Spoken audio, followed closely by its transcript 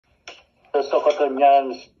the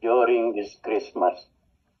Sokotonians during this Christmas.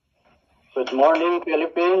 Good morning,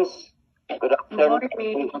 Philippines. Good afternoon.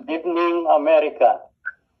 Good evening, America.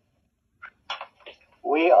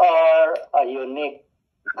 We are a unique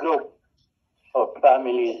group of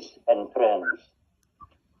families and friends.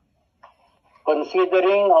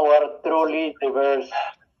 Considering our truly diverse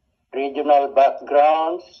regional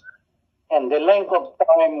backgrounds and the length of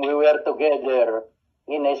time we were together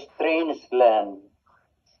in a strange land,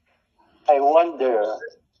 I wonder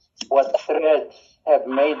what threads have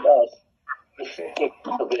made us stick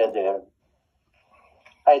together.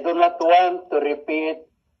 I do not want to repeat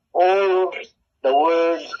all the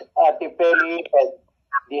words Ate Peli had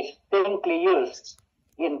distinctly used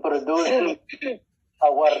in producing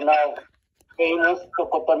our now famous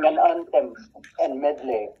Sokotonian anthem and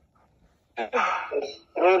medley. Because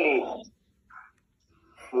truly,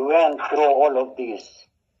 we went through all of this,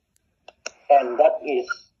 and that is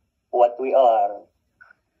what we are.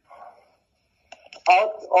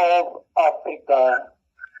 Out of Africa,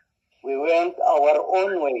 we went our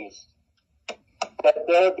own ways,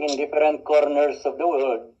 scattered in different corners of the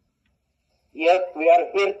world, yet we are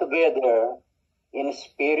here together in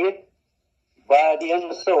spirit, body,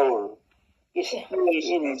 and soul, still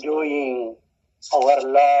enjoying our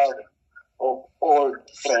love of old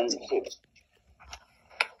friendship.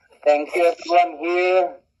 Thank you everyone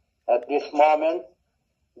here at this moment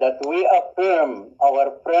that we affirm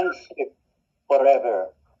our friendship forever.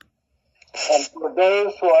 And for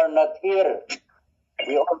those who are not here,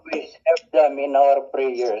 we always have them in our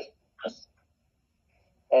prayers,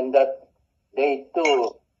 and that they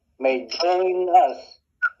too may join us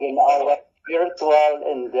in our spiritual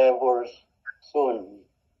endeavors soon.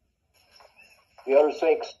 We also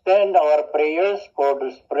extend our prayers for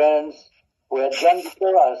those friends who have gone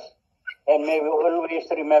before us, and may we always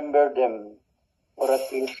remember them, or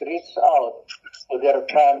at least reach out to their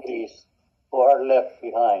families who are left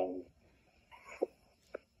behind.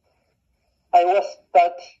 I was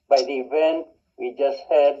touched by the event we just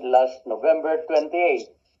had last November 28th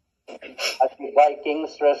at the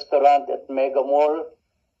Vikings restaurant at Mega Mall,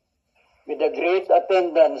 with the great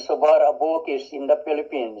attendance of our Abukis in the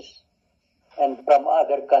Philippines and from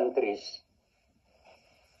other countries.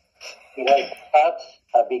 It has such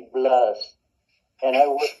a big blast, and I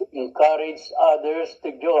would encourage others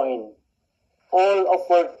to join all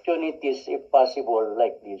opportunities if possible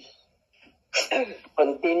like this.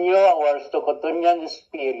 Continue our Sokotonian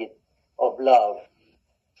spirit of love.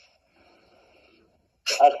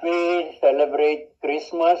 As we celebrate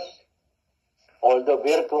Christmas, although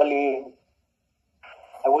virtually,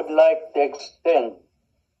 I would like to extend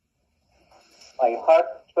my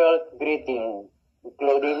heartfelt greeting,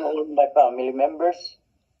 including all my family members,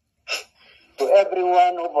 to every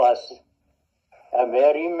one of us, a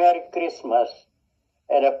Merry Christmas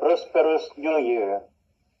and a prosperous New Year.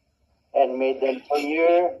 And may the New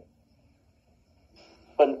Year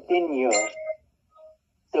continue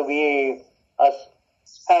to be as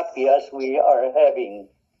happy as we are having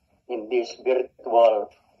in these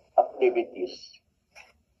virtual activities.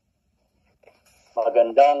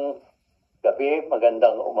 Magandang gabi,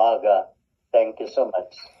 magandang umaga. Thank you so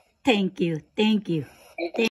much. Thank you.